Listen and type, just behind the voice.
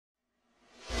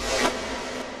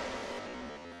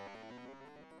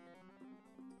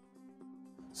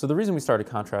So the reason we started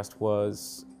Contrast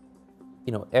was,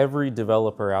 every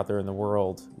developer out there in the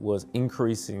world was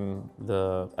increasing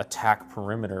the attack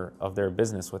perimeter of their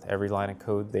business with every line of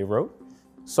code they wrote.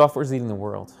 Software's eating the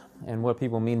world. And what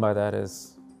people mean by that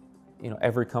is,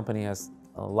 every company has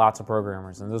lots of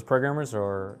programmers, and those programmers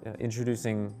are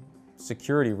introducing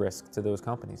security risk to those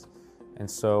companies. And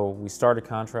so we started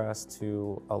Contrast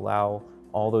to allow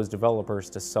all those developers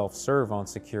to self-serve on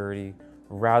security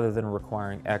rather than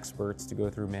requiring experts to go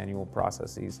through manual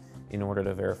processes in order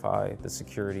to verify the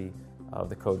security of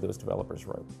the code those developers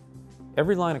wrote.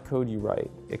 Every line of code you write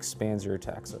expands your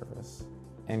attack surface,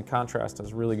 and Contrast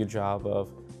does a really good job of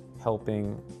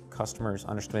helping customers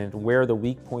understand where the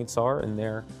weak points are in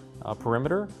their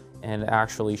perimeter and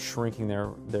actually shrinking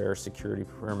their security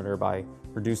perimeter by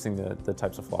reducing the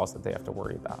types of flaws that they have to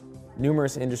worry about.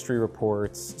 Numerous industry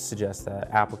reports suggest that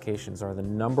applications are the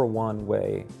 #1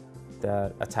 way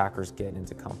that attackers get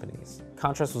into companies.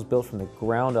 Contrast was built from the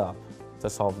ground up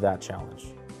to solve that challenge.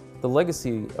 The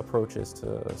legacy approaches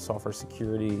to software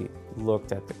security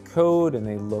looked at the code, and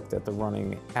they looked at the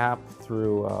running app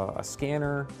through a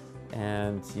scanner,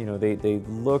 and they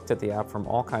looked at the app from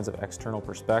all kinds of external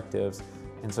perspectives,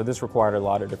 and so this required a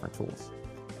lot of different tools.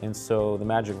 And so the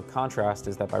magic of Contrast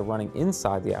is that by running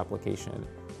inside the application,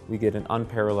 we get an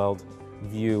unparalleled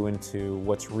view into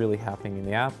what's really happening in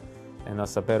the app, and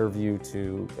thus a better view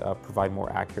to provide more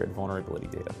accurate vulnerability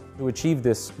data. To achieve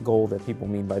this goal that people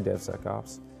mean by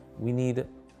DevSecOps, we need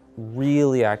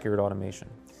really accurate automation.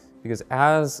 Because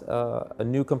as a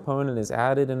new component is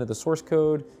added into the source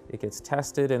code, it gets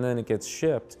tested, and then it gets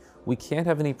shipped, we can't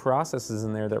have any processes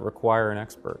in there that require an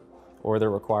expert, or that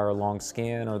require a long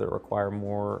scan, or that require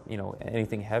more,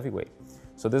 anything heavyweight.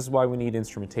 So this is why we need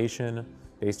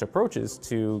instrumentation-based approaches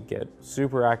to get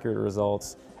super accurate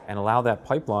results and allow that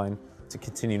pipeline to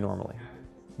continue normally.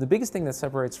 The biggest thing that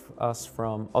separates us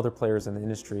from other players in the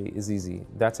industry is easy.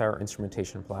 That's our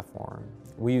instrumentation platform.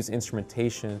 We use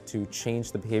instrumentation to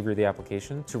change the behavior of the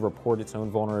application, to report its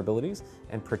own vulnerabilities,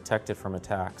 and protect it from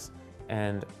attacks.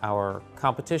 And our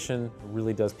competition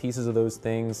really does pieces of those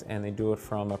things, and they do it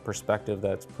from a perspective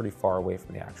that's pretty far away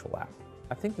from the actual app.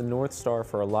 I think the North Star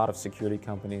for a lot of security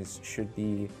companies should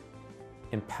be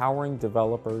empowering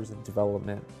developers,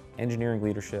 development, engineering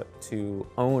leadership to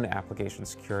own application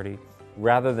security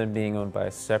rather than being owned by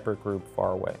a separate group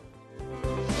far away.